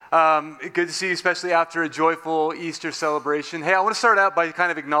Good to see you, especially after a joyful Easter celebration. Hey, I want to start out by kind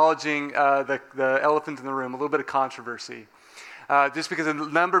of acknowledging the elephant in the room, a little bit of controversy. Just because a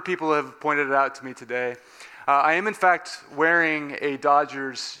number of people have pointed it out to me today. I am, in fact, wearing a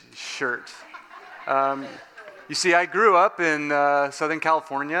Dodgers shirt. You see, I grew up in Southern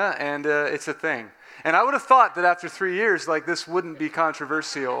California, and it's a thing. And I would have thought that after 3 years, this wouldn't be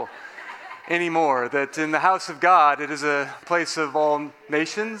controversial anymore, that in the house of God, it is a place of all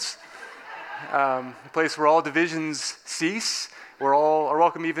nations, a place where all divisions cease, where all are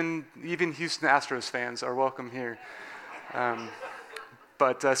welcome, even Houston Astros fans are welcome here.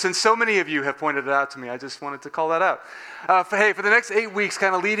 But since so many of you have pointed it out to me, I just wanted to call that out. For the next 8 weeks,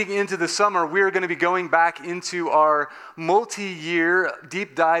 kind of leading into the summer, we're going to be going back into our multi-year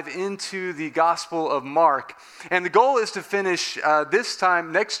deep dive into the Gospel of Mark. And the goal is to finish this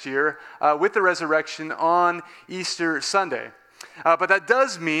time next year with the resurrection on Easter Sunday. But that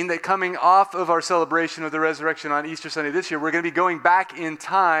does mean that coming off of our celebration of the resurrection on Easter Sunday this year, we're going to be going back in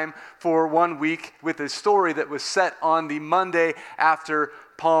time for 1 week with a story that was set on the Monday after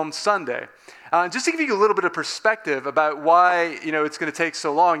Palm Sunday. Just to give you a little bit of perspective about why it's going to take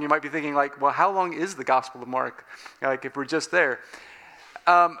so long, you might be thinking well, how long is the Gospel of Mark? If we're just there.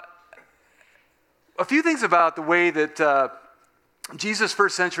 A few things about the way that Jesus'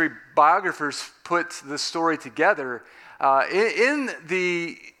 first century biographers put the story together. In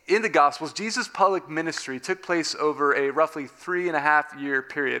the Gospels, Jesus' public ministry took place over a roughly 3.5 year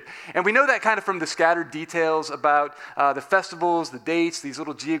period. And we know that kind of from the scattered details about the festivals, the dates, these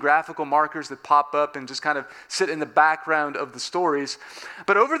little geographical markers that pop up and just kind of sit in the background of the stories.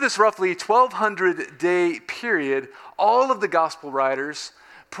 But over this roughly 1,200-day period, all of the Gospel writers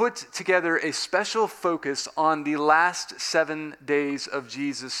put together a special focus on the last 7 days of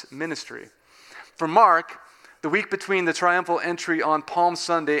Jesus' ministry. For Mark, the week between the triumphal entry on Palm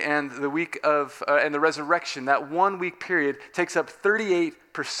Sunday and the week of and the resurrection, that 1 week period takes up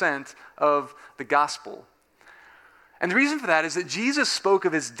 38% of the gospel. And the reason for that is that Jesus spoke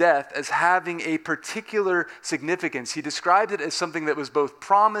of his death as having a particular significance. He described it as something that was both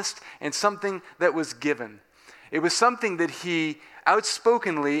promised and something that was given. It was something that he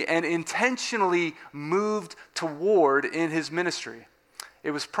outspokenly and intentionally moved toward in his ministry. It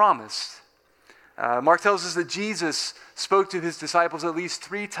was promised. Mark tells us that Jesus spoke to his disciples at least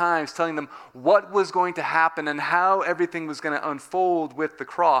 3 times, telling them what was going to happen and how everything was going to unfold with the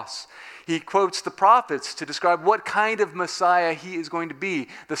cross. He quotes the prophets to describe what kind of Messiah he is going to be,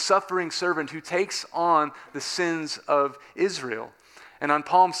 the suffering servant who takes on the sins of Israel. And on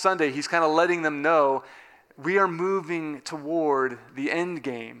Palm Sunday, he's kind of letting them know, we are moving toward the end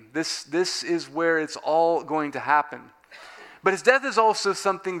game. This is where it's all going to happen. But his death is also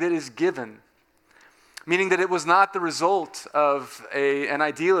something that is given. Meaning that it was not the result of an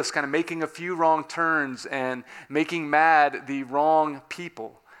idealist kind of making a few wrong turns and making mad the wrong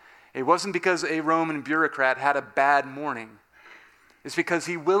people. It wasn't because a Roman bureaucrat had a bad morning. It's because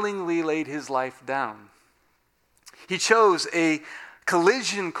he willingly laid his life down. He chose a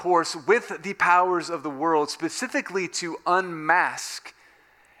collision course with the powers of the world, specifically to unmask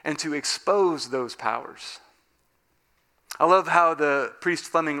and to expose those powers. I love how the priest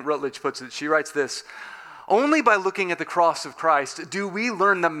Fleming Rutledge puts it. She writes this: "Only by looking at the cross of Christ do we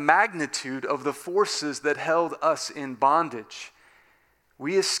learn the magnitude of the forces that held us in bondage.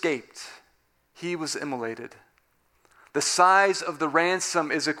 We escaped. He was immolated. The size of the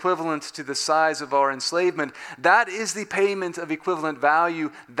ransom is equivalent to the size of our enslavement. That is the payment of equivalent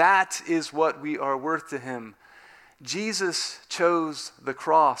value. That is what we are worth to him." Jesus chose the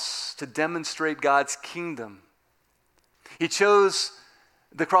cross to demonstrate God's kingdom. He chose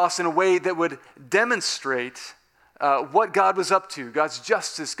the cross in a way that would demonstrate what God was up to, God's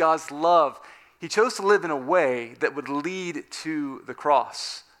justice, God's love. He chose to live in a way that would lead to the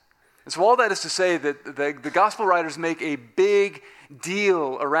cross. And so all that is to say that the gospel writers make a big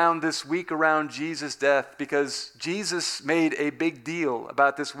deal around this week around Jesus' death because Jesus made a big deal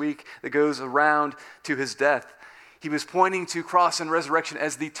about this week that goes around to his death. He was pointing to cross and resurrection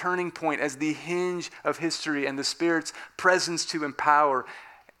as the turning point, as the hinge of history and the Spirit's presence to empower,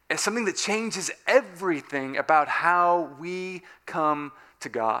 as something that changes everything about how we come to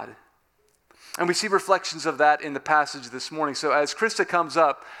God. And we see reflections of that in the passage this morning. So as Krista comes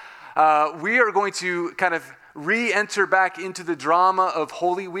up, we are going to kind of re-enter back into the drama of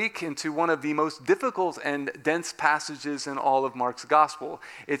Holy Week, into one of the most difficult and dense passages in all of Mark's gospel.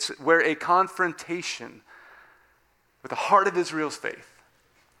 It's where a confrontation with the heart of Israel's faith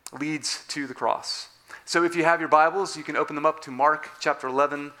leads to the cross. So if you have your Bibles, you can open them up to Mark chapter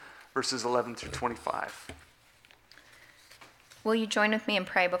 11, verses 11 through 25. Will you join with me and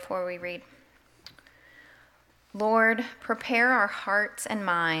pray before we read? Lord, prepare our hearts and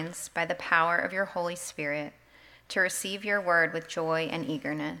minds by the power of your Holy Spirit to receive your word with joy and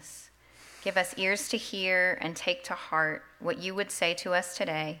eagerness. Give us ears to hear and take to heart what you would say to us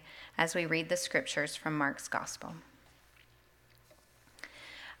today as we read the scriptures from Mark's Gospel.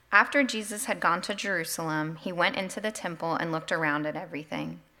 After Jesus had gone to Jerusalem, he went into the temple and looked around at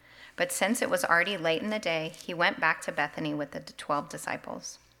everything. But since it was already late in the day, he went back to Bethany with the 12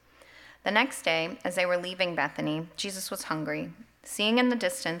 disciples. The next day, as they were leaving Bethany, Jesus was hungry. Seeing in the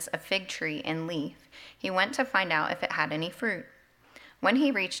distance a fig tree in leaf, he went to find out if it had any fruit. When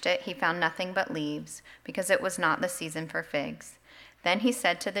he reached it, he found nothing but leaves, because it was not the season for figs. Then he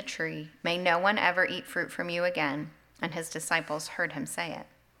said to the tree, "May no one ever eat fruit from you again." And his disciples heard him say it.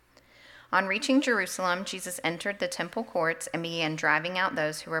 On reaching Jerusalem, Jesus entered the temple courts and began driving out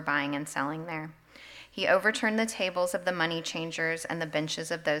those who were buying and selling there. He overturned the tables of the money changers and the benches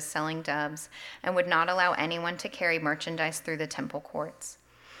of those selling doves, and would not allow anyone to carry merchandise through the temple courts.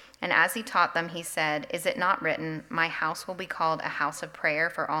 And as he taught them, he said, "Is it not written, 'My house will be called a house of prayer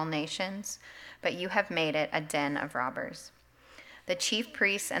for all nations'? But you have made it a den of robbers." The chief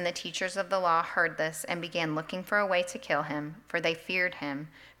priests and the teachers of the law heard this and began looking for a way to kill him, for they feared him,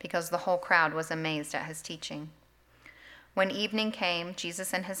 because the whole crowd was amazed at his teaching. When evening came,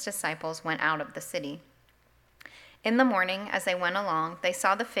 Jesus and his disciples went out of the city. In the morning, as they went along, they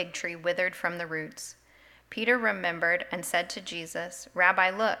saw the fig tree withered from the roots. Peter remembered and said to Jesus,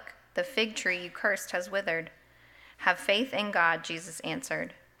 "Rabbi, look, the fig tree you cursed has withered." "Have faith in God," Jesus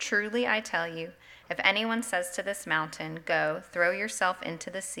answered. "Truly I tell you, if anyone says to this mountain, 'Go, throw yourself into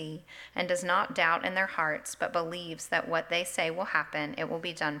the sea,' and does not doubt in their hearts, but believes that what they say will happen, it will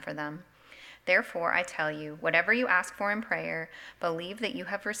be done for them. Therefore, I tell you, whatever you ask for in prayer, believe that you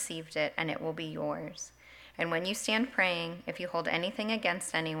have received it, and it will be yours. And when you stand praying, if you hold anything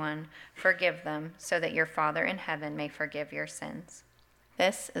against anyone, forgive them, so that your Father in heaven may forgive your sins."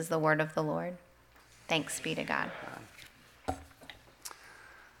 This is the word of the Lord. Thanks be to God.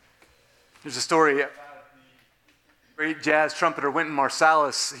 There's a story about the great jazz trumpeter Wynton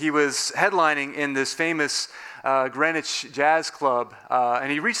Marsalis. He was headlining in this famous Greenwich Jazz Club,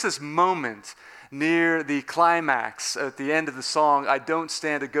 and he reached this moment near the climax at the end of the song, "I Don't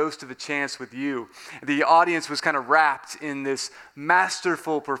Stand a Ghost of a Chance with You." The audience was kind of wrapped in this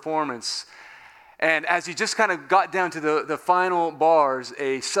masterful performance. And as he just kind of got down to the final bars,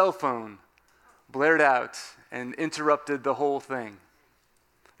 a cell phone blared out and interrupted the whole thing.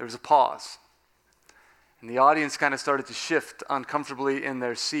 There was a pause. And the audience kind of started to shift uncomfortably in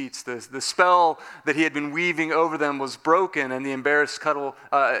their seats. The spell that he had been weaving over them was broken, and the embarrassed caller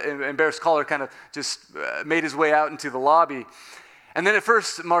kind of just made his way out into the lobby. And then at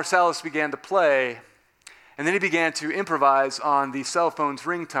first, Marsalis began to play, and then he began to improvise on the cell phone's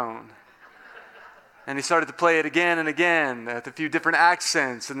ringtone. And he started to play it again and again with a few different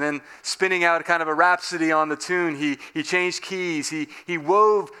accents, and then spinning out kind of a rhapsody on the tune. He changed keys. He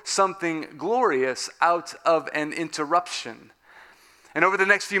wove something glorious out of an interruption. And over the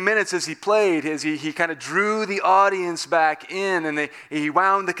next few minutes as he played, as he kind of drew the audience back in, and he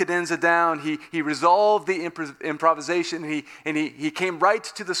wound the cadenza down, he resolved the improvisation, and he came right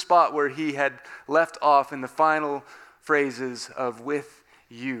to the spot where he had left off in the final phrases of "with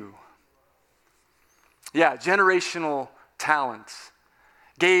you." Yeah, generational talent.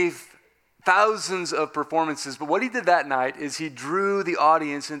 Gave thousands of performances, but what he did that night is he drew the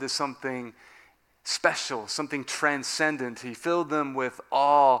audience into something special, something transcendent. He filled them with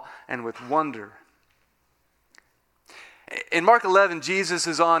awe and with wonder. In Mark 11, Jesus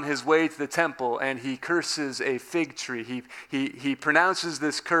is on his way to the temple and he curses a fig tree. He pronounces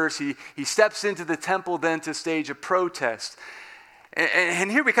this curse. He steps into the temple then to stage a protest. And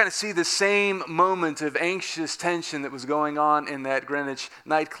here we kind of see the same moment of anxious tension that was going on in that Greenwich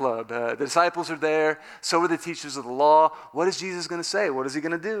nightclub. The disciples are there, so are the teachers of the law. What is Jesus going to say? What is he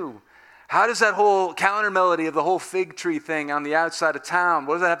going to do? How does that whole counter melody of the whole fig tree thing on the outside of town,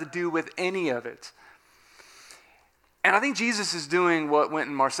 what does that have to do with any of it? And I think Jesus is doing what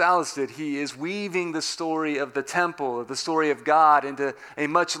Wynton Marsalis did. He is weaving the story of the temple, the story of God, into a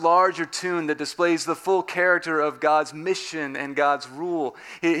much larger tune that displays the full character of God's mission and God's rule.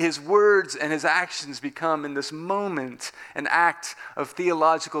 His words and his actions become, in this moment, an act of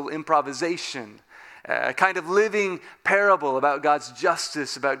theological improvisation, a kind of living parable about God's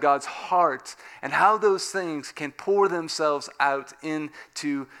justice, about God's heart, and how those things can pour themselves out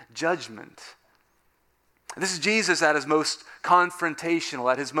into judgment. This is Jesus at his most confrontational,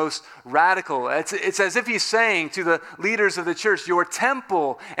 at his most radical. It's as if he's saying to the leaders of the church, your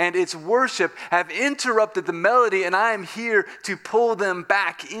temple and its worship have interrupted the melody, and I am here to pull them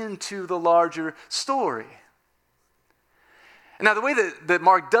back into the larger story. Now, the way that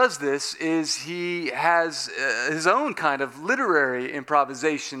Mark does this is he has his own kind of literary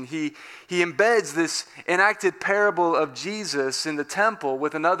improvisation. He embeds this enacted parable of Jesus in the temple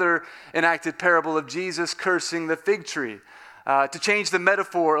with another enacted parable of Jesus cursing the fig tree. To change the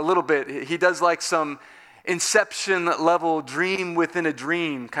metaphor a little bit, he does like some Inception-level dream within a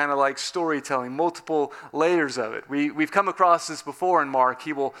dream, kind of like storytelling, multiple layers of it. We've come across this before in Mark.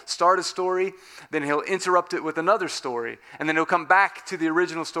 He will start a story, then he'll interrupt it with another story, and then he'll come back to the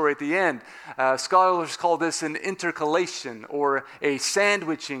original story at the end. Scholars call this an intercalation or a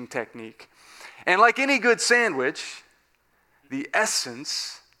sandwiching technique. And like any good sandwich, the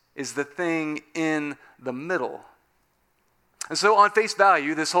essence is the thing in the middle. And so on face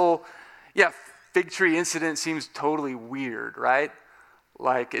value, this whole, fig tree incident seems totally weird, right?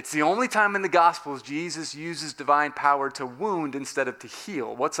 Like, it's the only time in the Gospels Jesus uses divine power to wound instead of to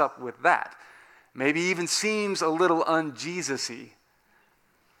heal. What's up with that? Maybe even seems a little un-Jesus-y.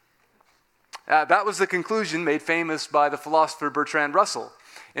 That was the conclusion made famous by the philosopher Bertrand Russell.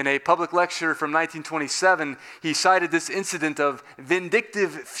 In a public lecture from 1927, he cited this incident of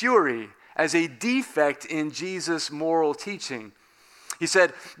vindictive fury as a defect in Jesus' moral teaching. He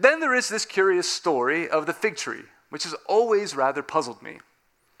said, then there is this curious story of the fig tree, which has always rather puzzled me.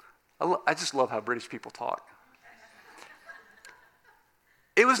 I just love how British people talk.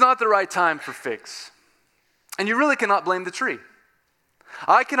 It was not the right time for figs, and you really cannot blame the tree.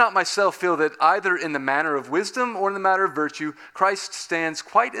 I cannot myself feel that either in the manner of wisdom or in the matter of virtue, Christ stands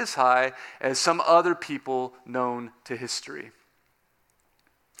quite as high as some other people known to history.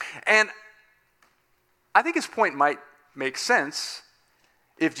 And I think his point might make sense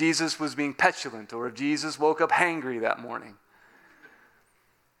if Jesus was being petulant or if Jesus woke up hangry that morning.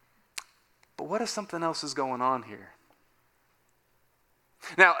 But what if something else is going on here?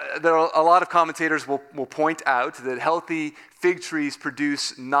 Now, there are a lot of commentators will point out that healthy fig trees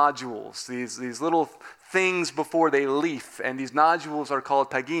produce nodules, these little things before they leaf, and these nodules are called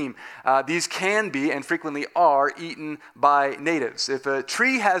pagim. These can be, and frequently are, eaten by natives. If a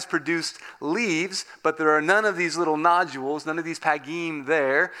tree has produced leaves, but there are none of these little nodules, none of these pagim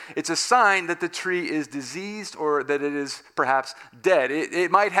there, it's a sign that the tree is diseased or that it is perhaps dead.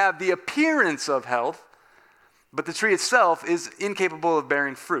 It might have the appearance of health, but the tree itself is incapable of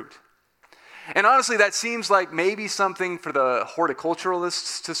bearing fruit. And honestly, that seems like maybe something for the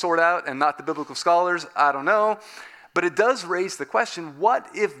horticulturalists to sort out and not the biblical scholars. I don't know. But it does raise the question, what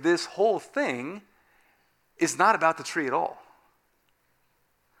if this whole thing is not about the tree at all?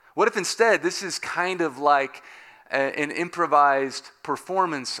 What if instead this is kind of like an improvised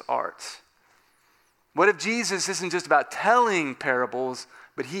performance art? What if Jesus isn't just about telling parables,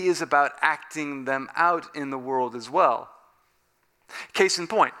 but he is about acting them out in the world as well? Case in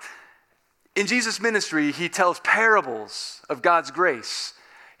point, in Jesus' ministry, he tells parables of God's grace.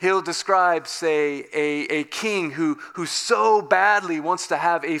 He'll describe, say, a king who so badly wants to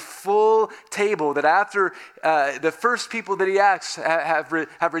have a full table that after the first people that he asks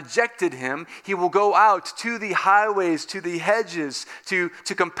have rejected him, he will go out to the highways, to the hedges, to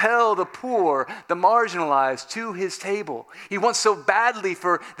compel the poor, the marginalized to his table. He wants so badly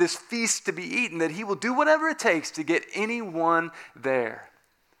for this feast to be eaten that he will do whatever it takes to get anyone there.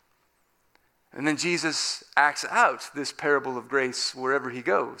 And then Jesus acts out this parable of grace wherever he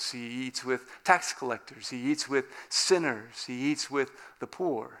goes. He eats with tax collectors. He eats with sinners. He eats with the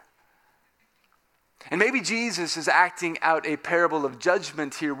poor. And maybe Jesus is acting out a parable of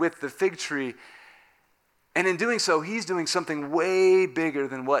judgment here with the fig tree. And in doing so, he's doing something way bigger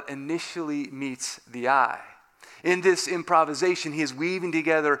than what initially meets the eye. In this improvisation, he is weaving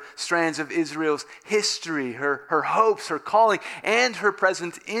together strands of Israel's history, her hopes, her calling, and her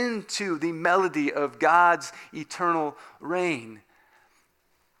present into the melody of God's eternal reign.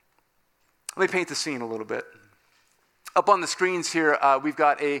 Let me paint the scene a little bit. Up on the screens here, we've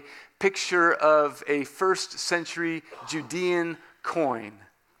got a picture of a first century Judean coin.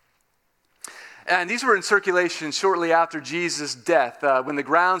 And these were in circulation shortly after Jesus' death, when the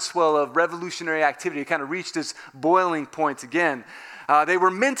groundswell of revolutionary activity kind of reached its boiling point again. They were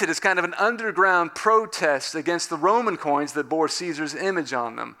minted as kind of an underground protest against the Roman coins that bore Caesar's image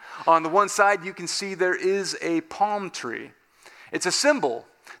on them. On the one side, you can see there is a palm tree. It's a symbol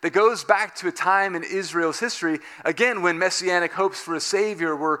that goes back to a time in Israel's history, again, when messianic hopes for a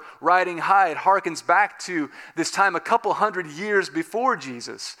Savior were riding high. It harkens back to this time a couple hundred years before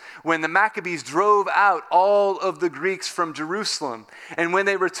Jesus, when the Maccabees drove out all of the Greeks from Jerusalem. And when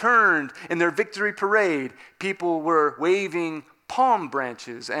they returned in their victory parade, people were waving palm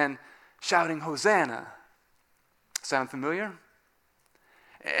branches and shouting, Hosanna. Sound familiar?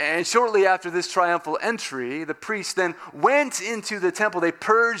 And shortly after this triumphal entry, the priests then went into the temple. They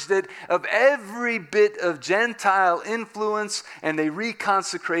purged it of every bit of Gentile influence, and they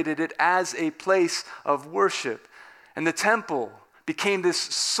reconsecrated it as a place of worship. And the temple became this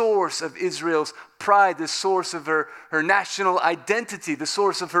source of Israel's pride, this source of her national identity, the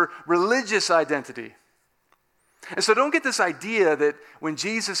source of her religious identity. And so don't get this idea that when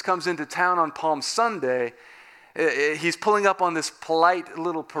Jesus comes into town on Palm Sunday, he's pulling up on this polite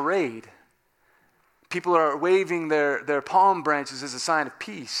little parade. People are waving their palm branches as a sign of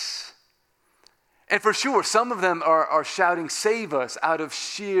peace. And for sure, some of them are shouting, save us, out of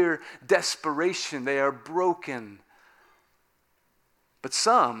sheer desperation. They are broken. But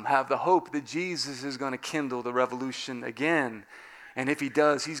some have the hope that Jesus is going to kindle the revolution again. And if he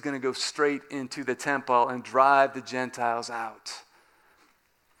does, he's going to go straight into the temple and drive the Gentiles out.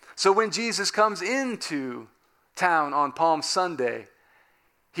 So when Jesus comes into town on Palm Sunday,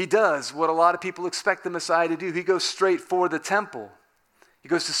 he does what a lot of people expect the Messiah to do. He goes straight for the temple. He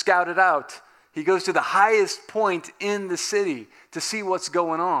goes to scout it out. He goes to the highest point in the city to see what's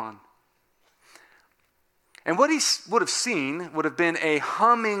going on. And what he would have seen would have been a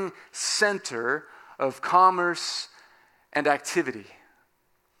humming center of commerce and activity.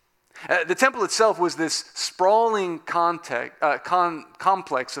 The temple itself was this sprawling complex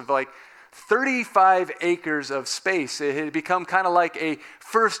of like 35 acres of space. It had become kind of like a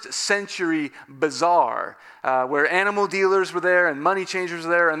first century bazaar where animal dealers were there and money changers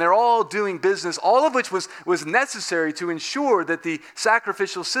were there, and they're all doing business, all of which was necessary to ensure that the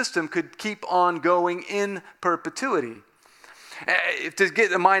sacrificial system could keep on going in perpetuity. To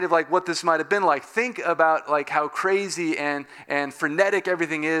get in mind of like what this might have been like, think about like how crazy and frenetic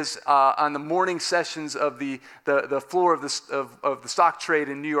everything is on the morning sessions of the floor of the stock trade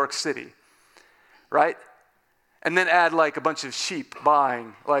in New York City. Right? And then add like a bunch of sheep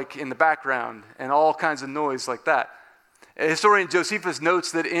buying like in the background and all kinds of noise like that. Historian Josephus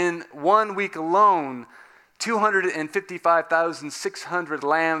notes that in 1 week alone, 255,600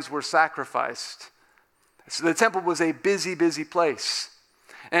 lambs were sacrificed. So the temple was a busy, busy place.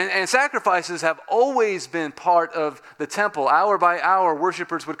 And sacrifices have always been part of the temple. Hour by hour,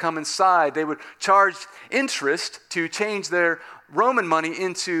 worshipers would come inside. They would charge interest to change their Roman money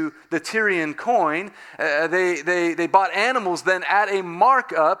into the Tyrian coin. They bought animals then at a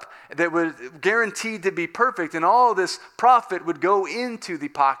markup that was guaranteed to be perfect. And all this profit would go into the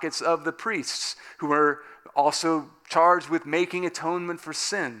pockets of the priests, who were also charged with making atonement for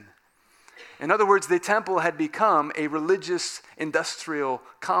sin. In other words, the temple had become a religious industrial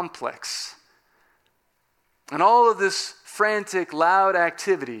complex. And all of this frantic, loud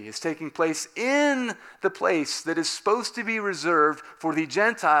activity is taking place in the place that is supposed to be reserved for the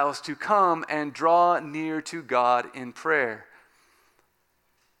Gentiles to come and draw near to God in prayer.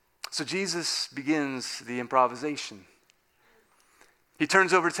 So Jesus begins the improvisation. He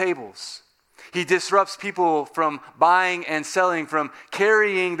turns over tables. He disrupts people from buying and selling, from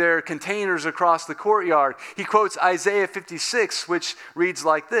carrying their containers across the courtyard. He quotes Isaiah 56, which reads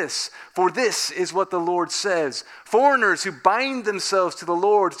like this: "For this is what the Lord says, foreigners who bind themselves to the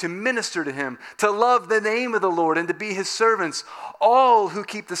Lord to minister to him, to love the name of the Lord and to be his servants, all who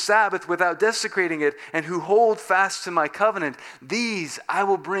keep the Sabbath without desecrating it and who hold fast to my covenant, these I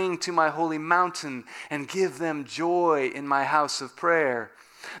will bring to my holy mountain and give them joy in my house of prayer.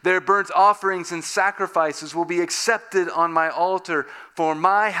 Their burnt offerings and sacrifices will be accepted on my altar, for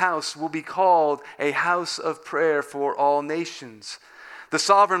my house will be called a house of prayer for all nations." The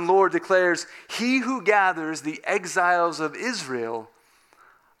sovereign Lord declares, "He who gathers the exiles of Israel,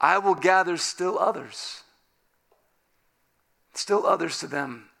 I will gather still others to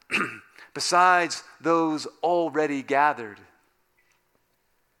them, besides those already gathered."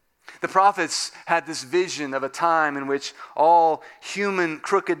 The prophets had this vision of a time in which all human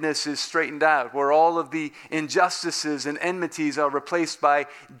crookedness is straightened out, where all of the injustices and enmities are replaced by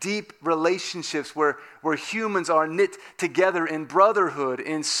deep relationships, where humans are knit together in brotherhood,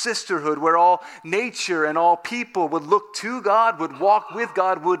 in sisterhood, where all nature and all people would look to God, would walk with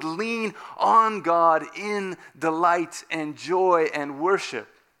God, would lean on God in delight and joy and worship.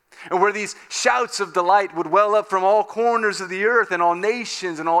 and where these shouts of delight would well up from all corners of the earth, and all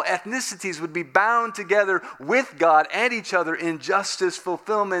nations and all ethnicities would be bound together with God and each other in justice,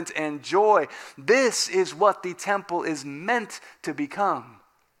 fulfillment, and joy. This is what the temple is meant to become.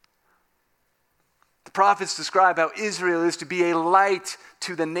 The prophets describe how Israel is to be a light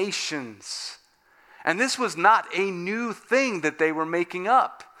to the nations. And this was not a new thing that they were making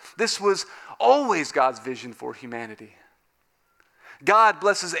up. This was always God's vision for humanity. God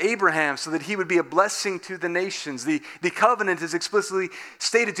blesses Abraham so that he would be a blessing to the nations. The covenant is explicitly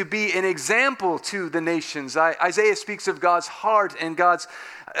stated to be an example to the nations. Isaiah speaks of God's heart and God's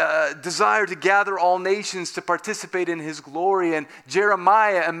desire to gather all nations to participate in his glory. And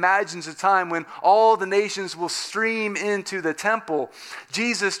Jeremiah imagines a time when all the nations will stream into the temple.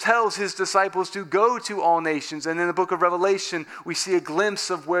 Jesus tells his disciples to go to all nations. And in the book of Revelation, we see a glimpse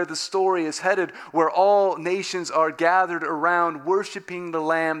of where the story is headed, where all nations are gathered around worshiping the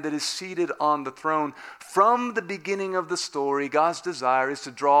Lamb that is seated on the throne. From the beginning of the story, God's desire is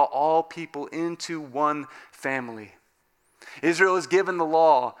to draw all people into one family. Israel is given the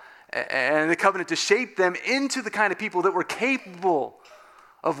law and the covenant to shape them into the kind of people that were capable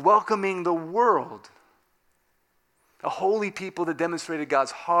of welcoming the world. A holy people that demonstrated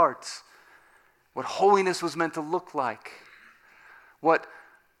God's heart, what holiness was meant to look like,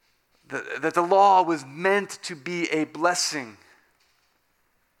 that the law was meant to be a blessing.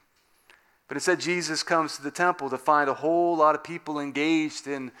 But instead, Jesus comes to the temple to find a whole lot of people engaged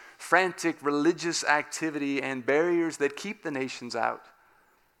in frantic religious activity and barriers that keep the nations out.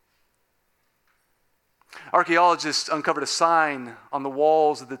 Archaeologists uncovered a sign on the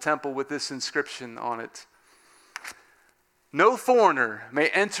walls of the temple with this inscription on it: "No foreigner may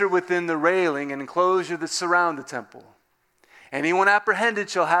enter within the railing and enclosure that surround the temple. Anyone apprehended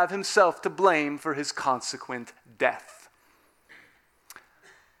shall have himself to blame for his consequent death."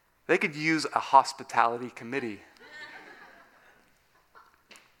 They could use a hospitality committee.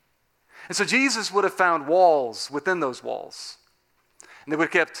 And so Jesus would have found walls within those walls. And they would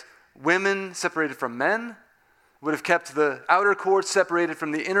have kept women separated from men, would have kept the outer court separated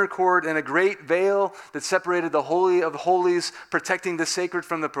from the inner court, and a great veil that separated the Holy of Holies, protecting the sacred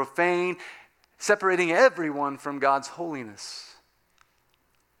from the profane, separating everyone from God's holiness.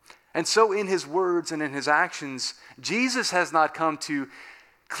 And so in his words and in his actions, Jesus has not come to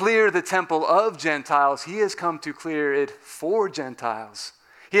clear the temple of Gentiles. He has come to clear it for Gentiles.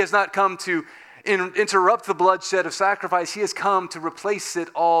 He has not come to interrupt the bloodshed of sacrifice. He has come to replace it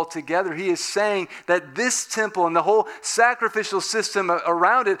altogether. He is saying that this temple and the whole sacrificial system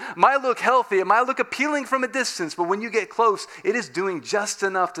around it might look healthy, it might look appealing from a distance, but when you get close, it is doing just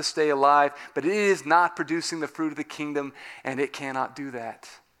enough to stay alive, but it is not producing the fruit of the kingdom, and it cannot do that.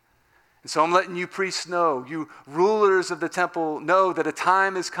 And so I'm letting you priests know, you rulers of the temple know that a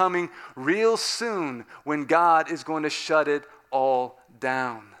time is coming real soon when God is going to shut it all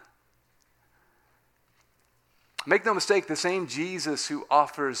down. Make no mistake, the same Jesus who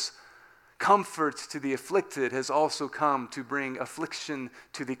offers comfort to the afflicted has also come to bring affliction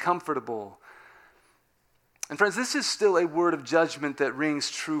to the comfortable. And friends, this is still a word of judgment that rings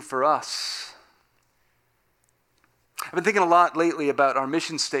true for us. I've been thinking a lot lately about our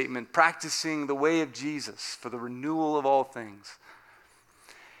mission statement, practicing the way of Jesus for the renewal of all things.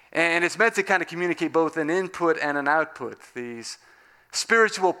 And it's meant to kind of communicate both an input and an output. These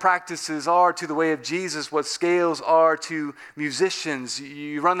spiritual practices are to the way of Jesus what scales are to musicians.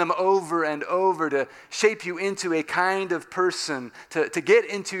 You run them over and over to shape you into a kind of person, to get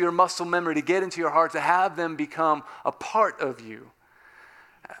into your muscle memory, to get into your heart, to have them become a part of you.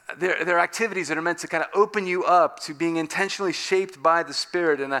 They're activities that are meant to kind of open you up to being intentionally shaped by the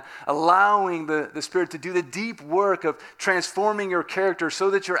Spirit and allowing the Spirit to do the deep work of transforming your character so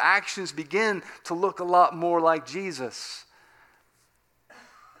that your actions begin to look a lot more like Jesus.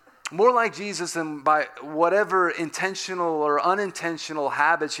 More like Jesus than by whatever intentional or unintentional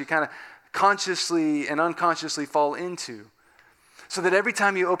habits you kind of consciously and unconsciously fall into. So that every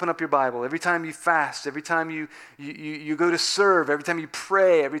time you open up your Bible, every time you fast, every time you go to serve, every time you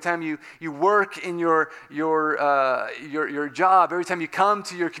pray, every time you work in your job, every time you come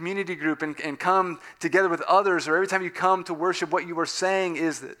to your community group and come together with others, or every time you come to worship, what you are saying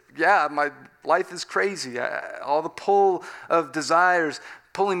is that, yeah, my life is crazy. All the pull of desires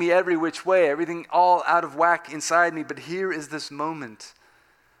pulling me every which way, everything all out of whack inside me. But here is this moment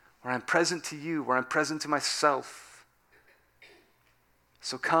where I'm present to you, where I'm present to myself.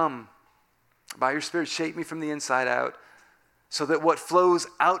 So come, by your Spirit, shape me from the inside out so that what flows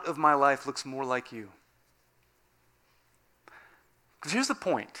out of my life looks more like you. Because here's the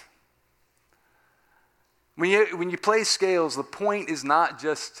point. When you play scales, the point is not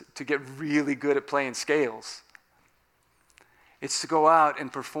just to get really good at playing scales. It's to go out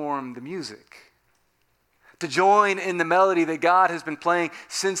and perform the music, to join in the melody that God has been playing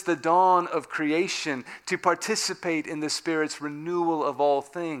since the dawn of creation, to participate in the Spirit's renewal of all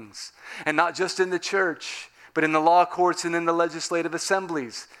things. And not just in the church, but in the law courts and in the legislative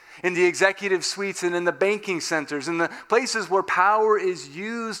assemblies, in the executive suites and in the banking centers, in the places where power is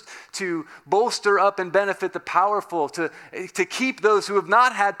used to bolster up and benefit the powerful, to keep those who have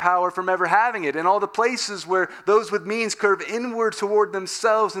not had power from ever having it, in all the places where those with means curve inward toward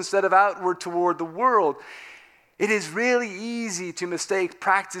themselves instead of outward toward the world. It is really easy to mistake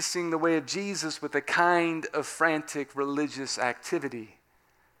practicing the way of Jesus with a kind of frantic religious activity.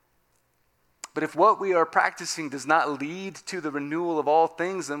 But if what we are practicing does not lead to the renewal of all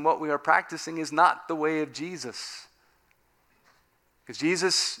things, then what we are practicing is not the way of Jesus. Because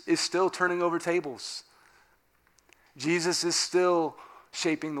Jesus is still turning over tables. Jesus is still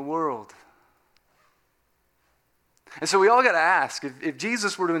shaping the world. And so we all got to ask, if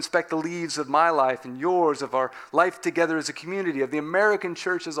Jesus were to inspect the leaves of my life and yours, of our life together as a community, of the American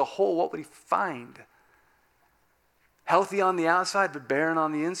church as a whole, what would he find? Healthy on the outside, but barren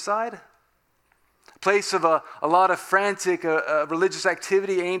on the inside? Place of a lot of frantic religious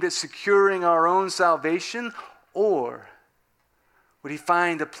activity aimed at securing our own salvation? Or would he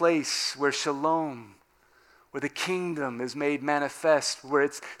find a place where shalom, where the kingdom is made manifest, where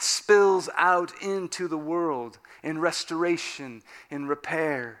it spills out into the world in restoration, in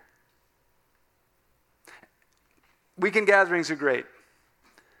repair? Weekend gatherings are great.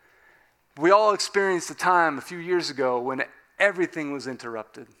 We all experienced a time a few years ago when everything was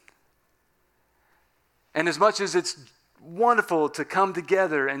interrupted. And as much as it's wonderful to come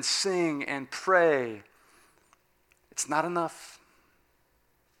together and sing and pray, it's not enough.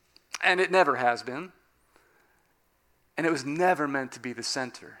 And it never has been. And it was never meant to be the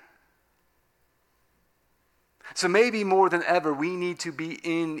center. So maybe more than ever, we need to be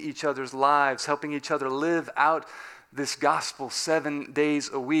in each other's lives, helping each other live out this gospel 7 days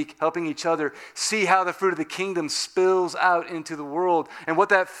a week, helping each other see how the fruit of the kingdom spills out into the world and what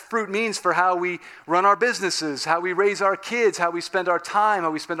that fruit means for how we run our businesses, how we raise our kids, how we spend our time,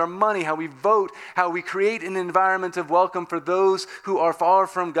 how we spend our money, how we vote, how we create an environment of welcome for those who are far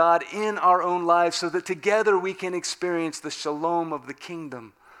from God in our own lives so that together we can experience the shalom of the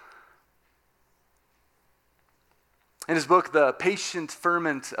kingdom. In his book, The Patient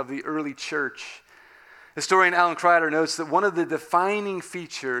Ferment of the Early Church, historian Alan Kreider notes that one of the defining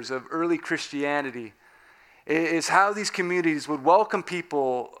features of early Christianity is how these communities would welcome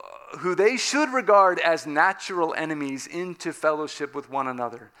people who they should regard as natural enemies into fellowship with one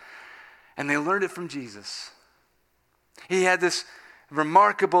another. And they learned it from Jesus. He had this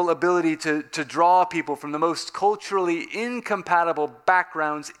remarkable ability to draw people from the most culturally incompatible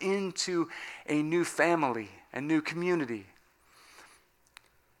backgrounds into a new family, a new community.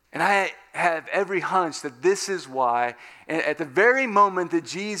 And I have every hunch that this is why, at the very moment that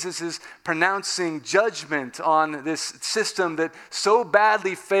Jesus is pronouncing judgment on this system that so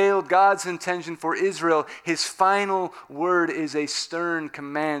badly failed God's intention for Israel, his final word is a stern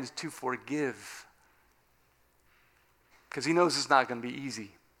command to forgive. Because he knows it's not going to be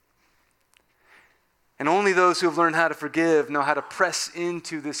easy. And only those who have learned how to forgive know how to press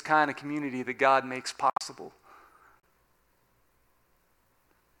into this kind of community that God makes possible.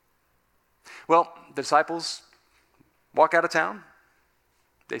 Well, the disciples walk out of town.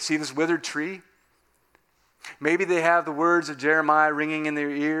 They see this withered tree. Maybe they have the words of Jeremiah ringing in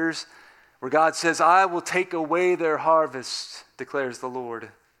their ears, where God says, "I will take away their harvest," declares the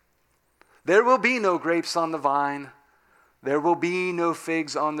Lord. "There will be no grapes on the vine. There will be no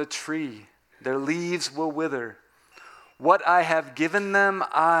figs on the tree. Their leaves will wither. What I have given them,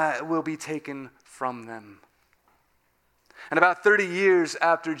 will be taken from them." And about 30 years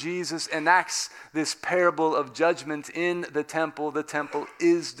after Jesus enacts this parable of judgment in the temple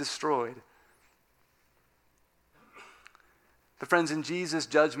is destroyed. But friends, in Jesus,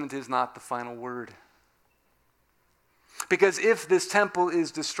 judgment is not the final word. Because if this temple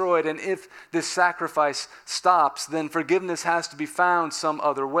is destroyed and if this sacrifice stops, then forgiveness has to be found some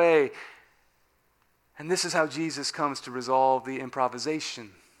other way. And this is how Jesus comes to resolve the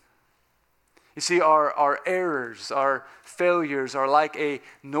improvisation. You see, our errors, our failures are like a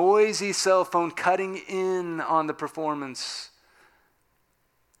noisy cell phone cutting in on the performance.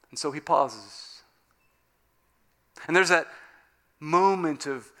 And so he pauses. And there's that moment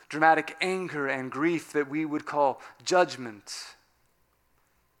of dramatic anger and grief that we would call judgment.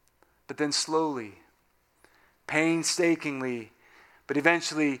 But then slowly, painstakingly, but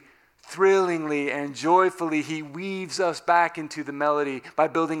eventually thrillingly and joyfully, he weaves us back into the melody by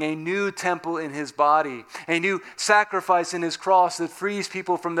building a new temple in his body, a new sacrifice in his cross that frees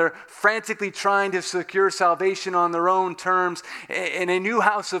people from their frantically trying to secure salvation on their own terms, and a new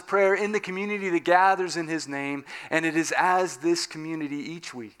house of prayer in the community that gathers in his name. And it is as this community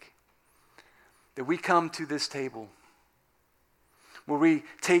each week that we come to this table where we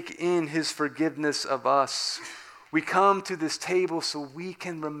take in his forgiveness of us. We come to this table so we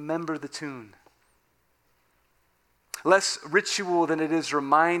can remember the tune. Less ritual than it is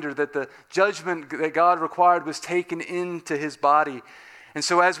reminder that the judgment that God required was taken into his body. And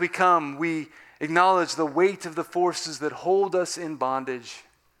so as we come, we acknowledge the weight of the forces that hold us in bondage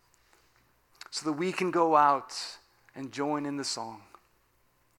so that we can go out and join in the song.